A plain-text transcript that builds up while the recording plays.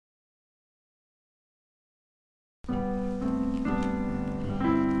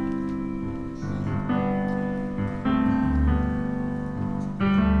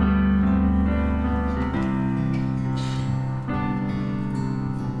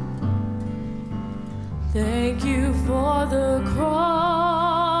Thank you for the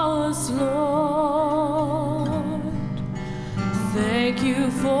cross, Lord. Thank you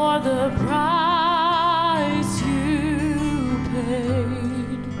for the price you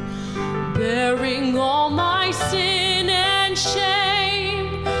paid, bearing all my sin and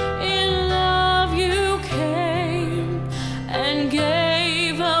shame. In love you came and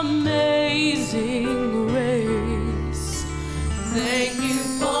gave amazing grace. Thank you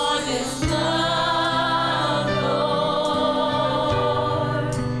for this love, Lord.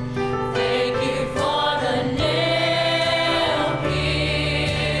 Thank you for the nail-pierced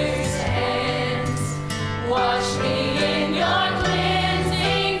hands. Wash me in your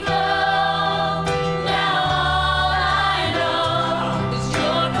cleansing flow. Now all I know is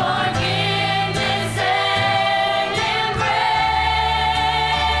your forgiveness and embrace.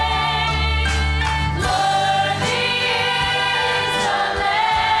 Worthy is the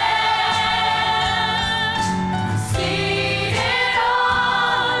Lamb seated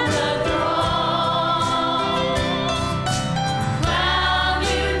on the throne. Crown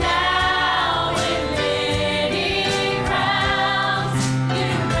you now with many crowns. You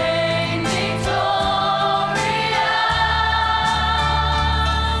reign victorious.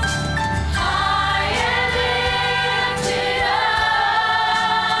 High and lifted up,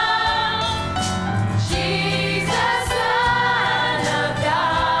 Jesus, Son of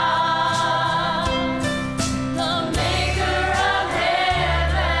God, the Maker of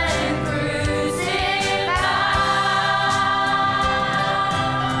heaven crucified.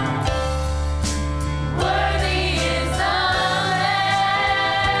 Worthy is the Lamb.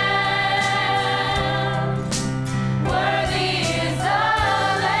 Worthy is the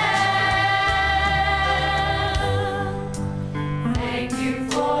Lamb. Thank you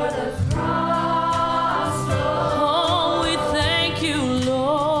for the cross, Lord. Oh, we thank you,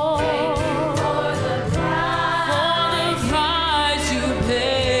 Lord. Thank you for the price you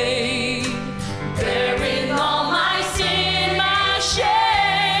paid, bearing all my sin, my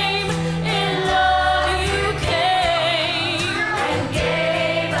shame. In love you came and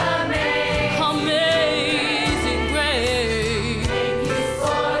gave amazing grace. Thank you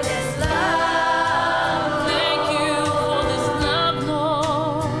for this love. Thank you for this love,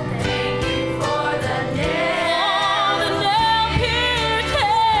 Lord. Thank you for the nail-pierced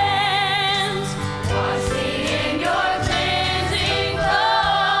hands. Wash me in your cleansing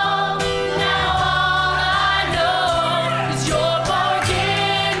flow. Now all I know is your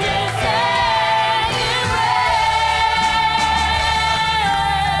forgiveness and embrace.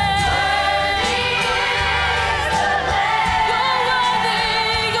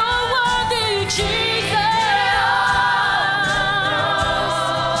 You're worthy, Jesus.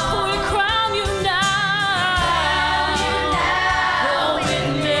 We crown you now with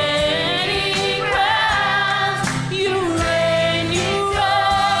many crowns. You reign, you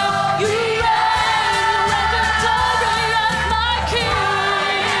reign, you reign victorious, my King.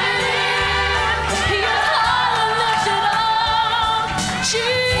 He is high and lifted up,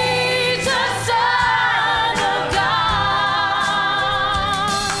 Jesus.